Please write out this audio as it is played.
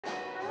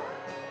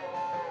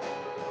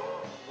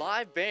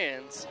live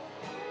bands,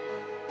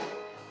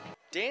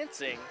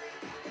 dancing,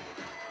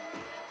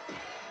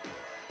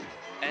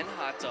 and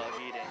hot dog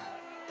eating.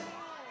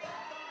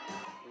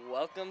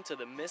 Welcome to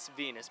the Miss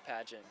Venus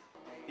pageant.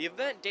 The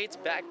event dates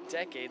back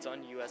decades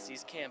on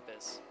USC's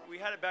campus. We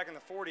had it back in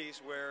the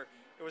 40s where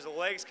it was a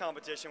legs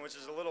competition, which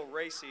is a little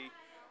racy.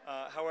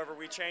 However,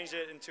 we changed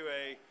it into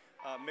a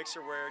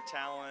mixer wear,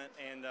 talent,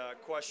 and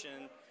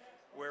question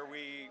where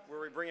we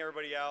bring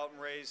everybody out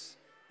and raise,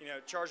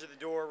 charge at the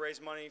door,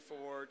 raise money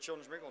for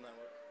Children's Miracle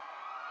Network.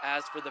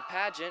 As for the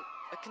pageant,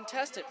 a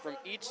contestant from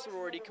each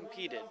sorority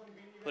competed,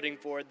 putting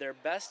forward their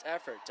best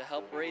effort to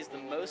help raise the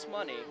most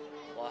money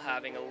while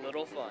having a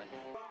little fun.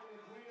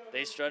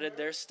 They strutted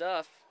their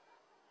stuff,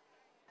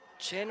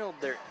 channeled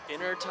their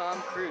inner Tom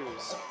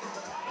Cruise,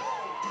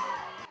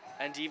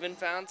 and even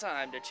found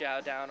time to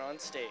chow down on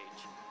stage.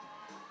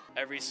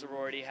 Every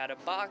sorority had a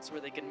box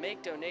where they could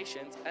make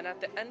donations, and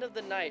at the end of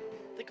the night,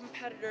 the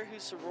competitor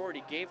whose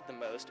sorority gave the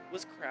most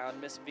was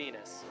crowned Miss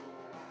Venus.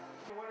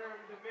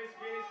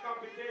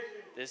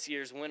 This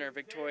year's winner,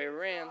 Victoria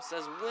Ram,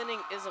 says winning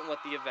isn't what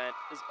the event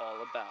is all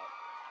about.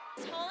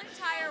 This whole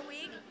entire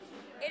week,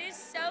 it is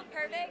so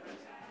perfect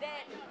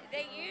that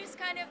they use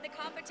kind of the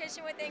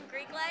competition within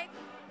Greek life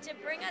to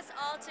bring us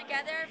all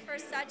together for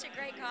such a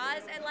great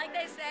cause. And like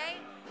they say,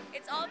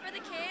 it's all for the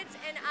kids,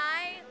 and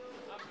I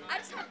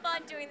just have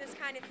fun doing this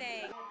kind of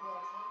thing.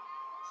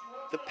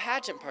 The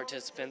pageant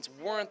participants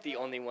weren't the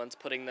only ones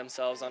putting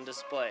themselves on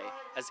display,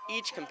 as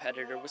each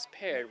competitor was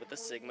paired with a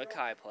Sigma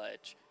Chi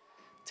pledge.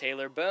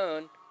 Taylor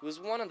Bone, who was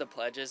one of the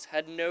pledges,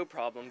 had no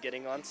problem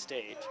getting on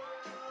stage.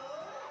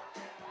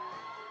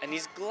 And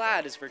he's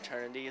glad his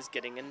fraternity is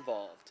getting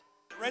involved.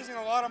 Raising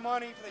a lot of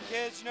money for the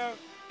kids,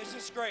 it's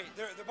just great.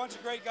 They're a bunch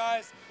of great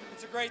guys.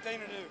 It's a great thing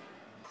to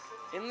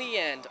do. In the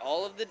end,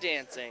 all of the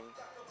dancing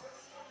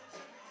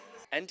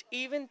and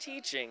even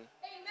teaching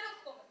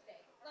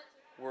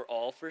were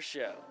all for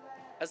show,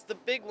 as the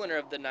big winner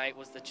of the night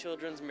was the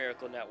Children's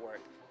Miracle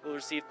Network, who will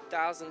receive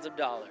thousands of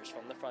dollars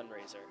from the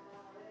fundraiser.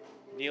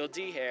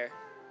 Days-Dhere,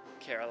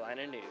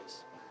 Carolina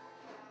News.